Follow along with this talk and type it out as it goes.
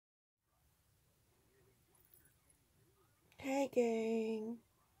Hey gang,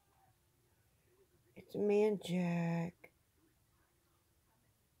 it's me and Jack.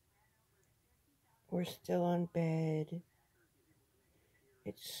 We're still on bed.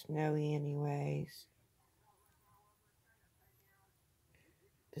 It's snowy anyways.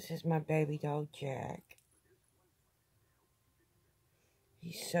 This is my baby dog Jack.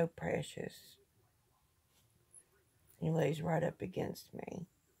 He's so precious. He lays right up against me.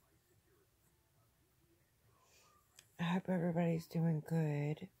 I hope everybody's doing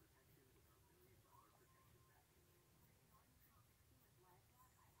good.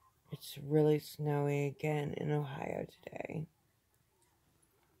 It's really snowy again in Ohio today.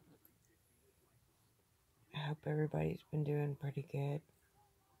 I hope everybody's been doing pretty good.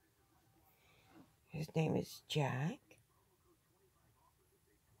 His name is Jack.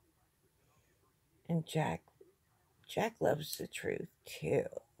 And Jack loves the truth too,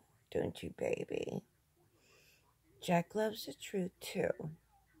 don't you, baby? Jack loves the truth too.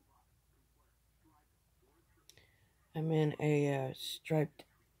 I'm in a striped...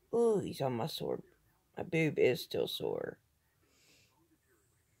 Ooh, he's on my sore. My boob is still sore.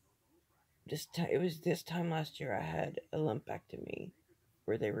 It was this time last year I had a lumpectomy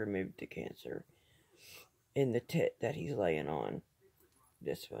where they removed the cancer in the tit that he's laying on.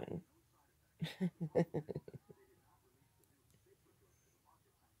 This one.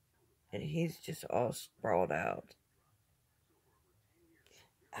 And he's just all sprawled out.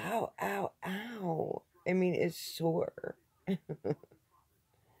 Ow, ow, ow. I mean, it's sore. But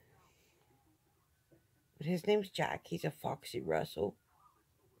his name's Jack. He's a Foxy Russell.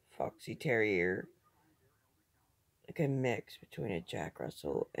 Foxy Terrier. Like a mix between a Jack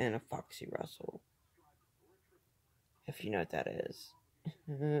Russell and a Foxy Russell. If you know what that is.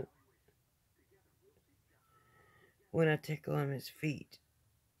 When I tickle him, his feet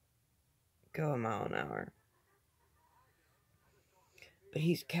go a mile an hour. But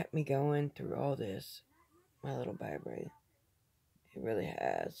he's kept me going through all this, my little baby. He really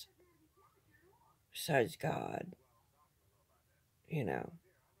has. Besides God, you know.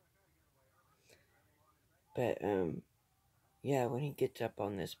 But, yeah, when he gets up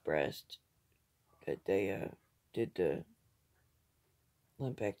on this breast that they, did the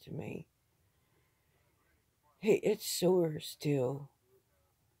lumpectomy, hey, it's sore still.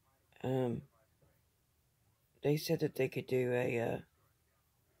 They said that they could do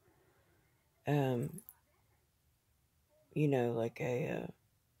you know, like a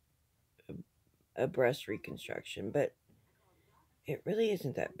breast reconstruction, but it really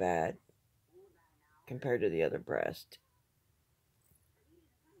isn't that bad compared to the other breast.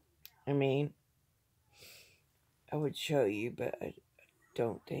 I mean, I would show you, but I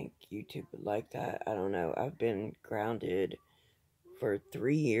don't think YouTube would like that. I don't know. I've been grounded for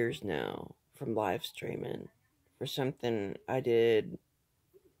 3 years now from live streaming for something I did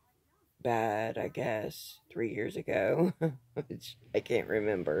bad, I guess, 3 years ago, which I can't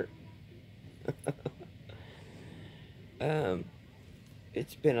remember.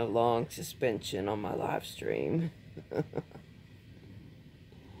 It's been a long suspension on my live stream.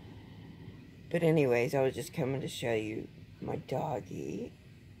 But anyways, I was just coming to show you my doggy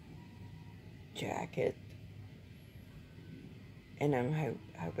jacket. And I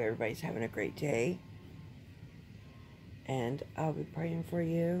hope everybody's having a great day. And I'll be praying for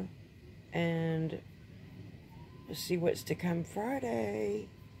you. And we'll see what's to come Friday.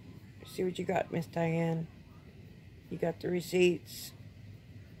 See what you got, Miss Diane. You got the receipts.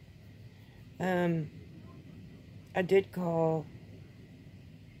 I did call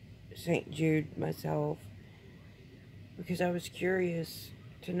St. Jude myself because I was curious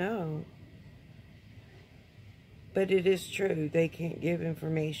to know. But it is true, they can't give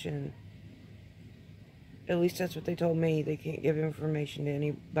information. At least that's what they told me. They can't give information to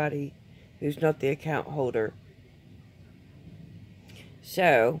anybody who's not the account holder.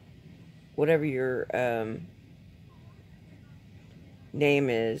 So, whatever your name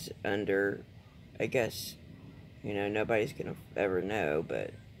is under, I guess, you know, nobody's gonna ever know,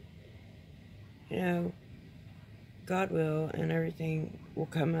 but, you know, God will, and everything will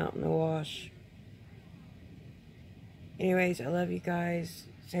come out in the wash. Anyways, I love you guys.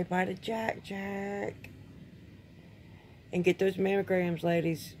 Say bye to Jack. And get those mammograms,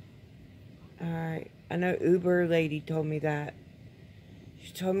 ladies. Alright. I know Uber lady told me that.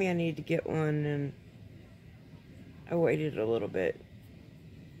 She told me I needed to get one, and I waited a little bit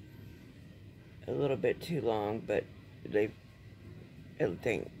too long, but I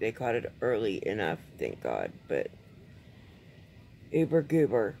think they caught it early enough, thank God. But Uber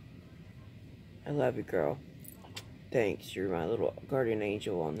Goober, I love you, girl. Thanks, you're my little guardian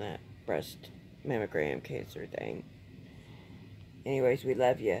angel on that breast mammogram cancer thing. Anyways, we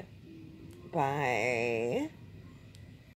love you. Bye.